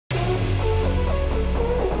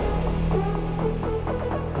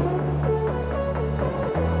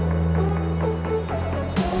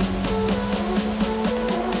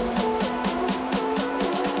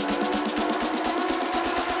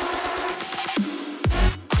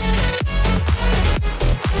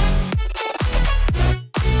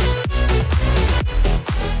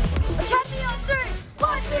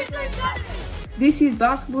This year's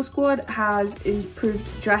basketball squad has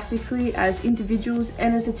improved drastically as individuals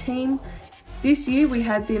and as a team. This year we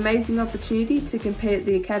had the amazing opportunity to compete at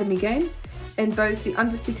the Academy Games, and both the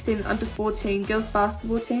under-16 and under-14 girls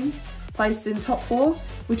basketball teams placed in top 4,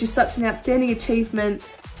 which is such an outstanding achievement.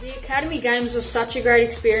 The Academy Games was such a great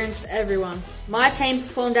experience for everyone. My team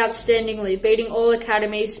performed outstandingly, beating all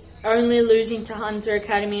academies, only losing to Hunter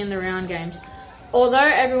Academy in the round games. Although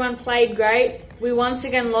everyone played great, we once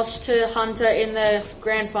again lost to Hunter in the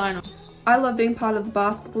grand final. I love being part of the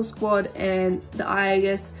basketball squad and the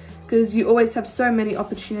IAS because you always have so many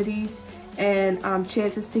opportunities and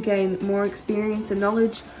chances to gain more experience and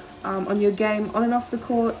knowledge on your game on and off the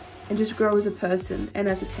court, and just grow as a person and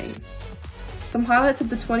as a team. Some highlights of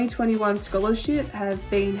the 2021 scholarship have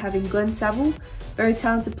been having Glenn Saville, very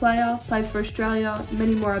talented player, played for Australia,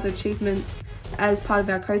 many more other achievements as part of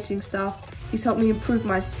our coaching staff. He's helped me improve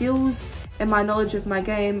my skills and my knowledge of my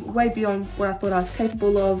game way beyond what I thought I was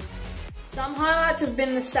capable of. Some highlights have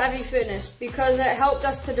been the Savvy Fitness because it helped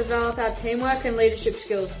us to develop our teamwork and leadership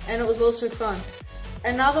skills, and it was also fun.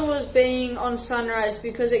 Another was being on Sunrise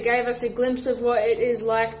because it gave us a glimpse of what it is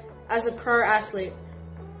like as a pro athlete.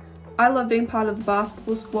 I love being part of the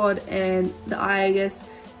basketball squad and the IAS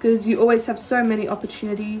because you always have so many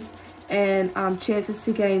opportunities and chances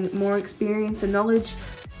to gain more experience and knowledge.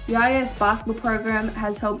 The IAS Basketball program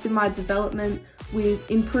has helped in my development with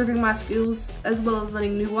improving my skills as well as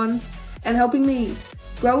learning new ones, and helping me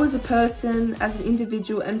grow as a person, as an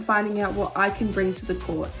individual, and finding out what I can bring to the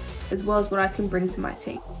court as well as what I can bring to my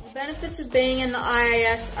team. The benefits of being in the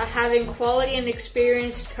IAS are having quality and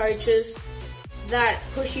experienced coaches that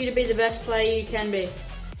push you to be the best player you can be.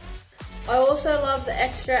 I also love the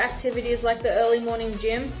extra activities like the early morning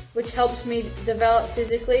gym, which helps me develop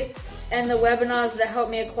physically, and the webinars that help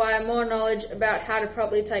me acquire more knowledge about how to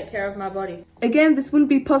properly take care of my body. Again, this wouldn't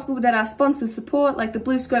be possible without our sponsors' support like the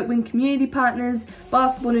BluescopeWIN community partners,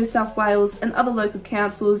 Basketball New South Wales and other local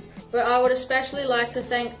councils. But I would especially like to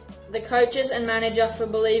thank the coaches and manager for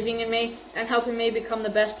believing in me and helping me become the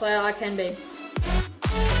best player I can be.